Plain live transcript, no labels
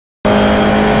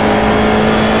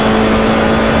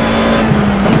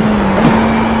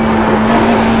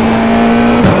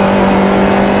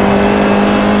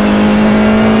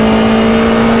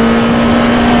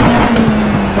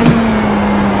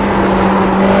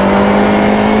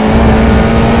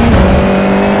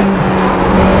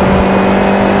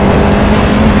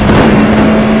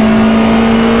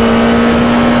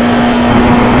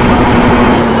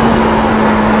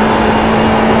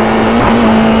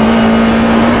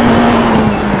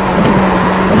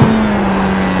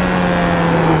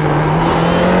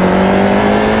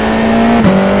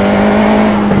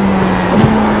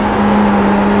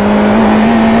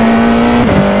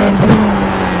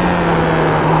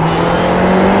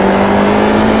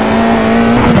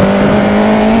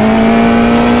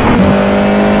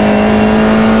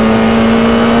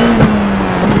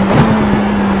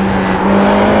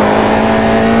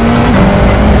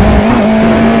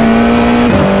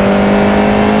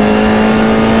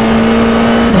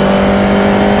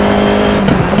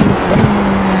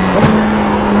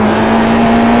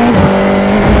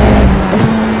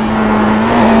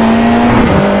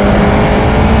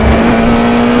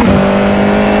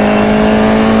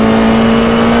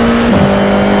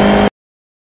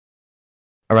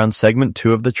Around segment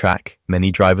 2 of the track, many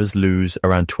drivers lose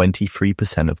around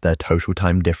 23% of their total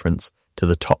time difference to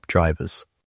the top drivers.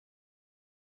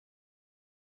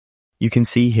 You can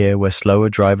see here where slower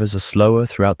drivers are slower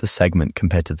throughout the segment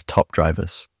compared to the top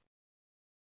drivers.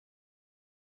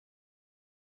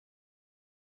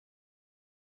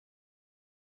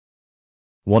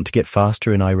 Want to get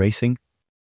faster in iRacing?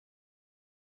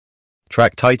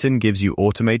 Track Titan gives you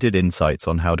automated insights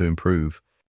on how to improve.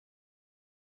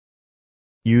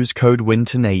 Use code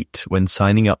WINTON8 when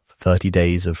signing up for 30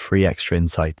 days of free extra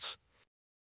insights.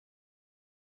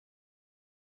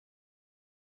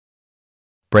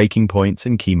 Breaking points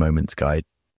and key moments guide.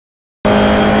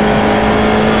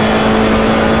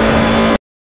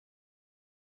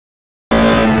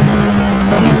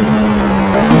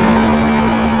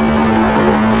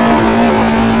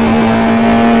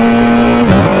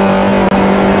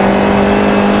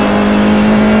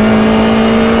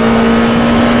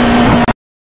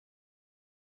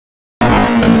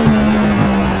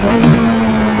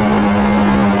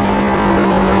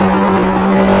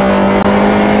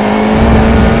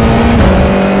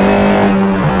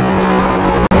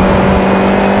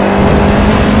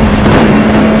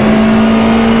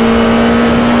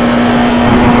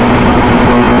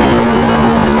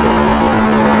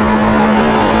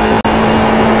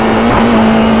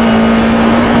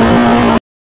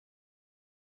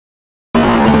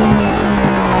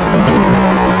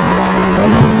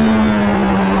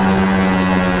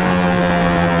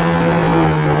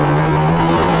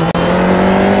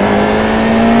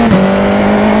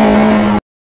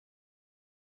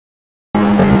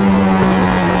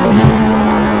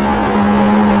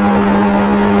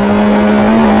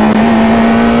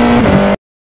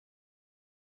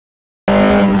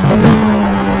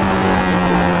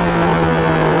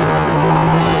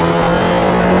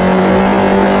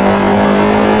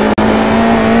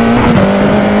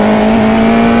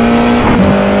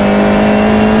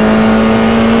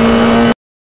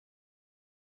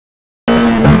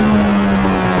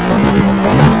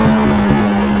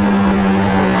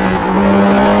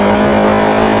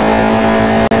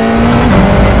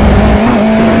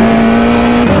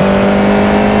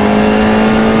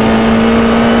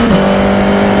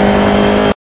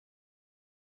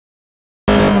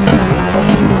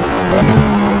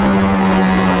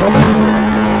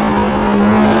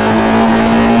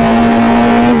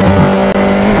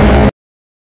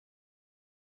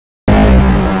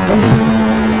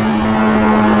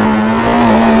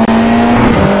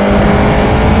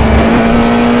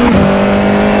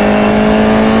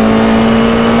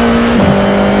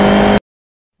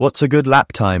 What's a good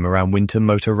lap time around Winton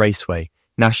Motor Raceway,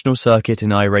 national circuit in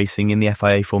iRacing in the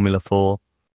FIA Formula 4?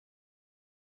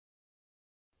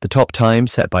 The top time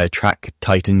set by a Track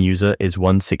Titan user is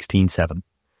 1:16.7.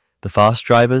 The fast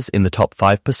drivers in the top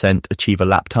 5% achieve a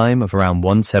lap time of around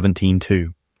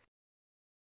 1:17.2.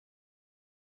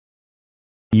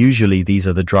 Usually these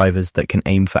are the drivers that can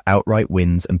aim for outright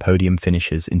wins and podium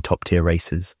finishes in top-tier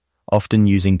races, often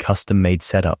using custom-made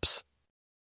setups.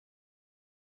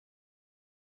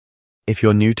 If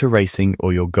you're new to racing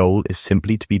or your goal is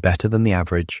simply to be better than the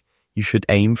average, you should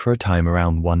aim for a time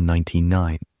around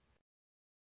 1:19.9.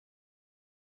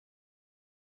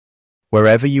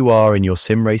 Wherever you are in your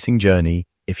sim racing journey,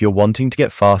 if you're wanting to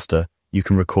get faster, you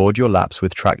can record your laps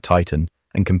with Track Titan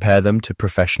and compare them to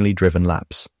professionally driven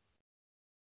laps.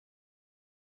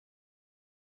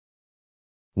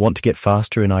 Want to get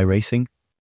faster in iRacing?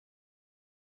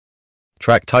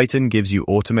 Track Titan gives you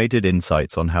automated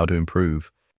insights on how to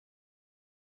improve.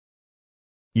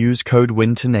 Use code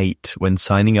WINTON8 when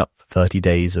signing up for 30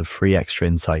 days of free extra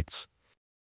insights.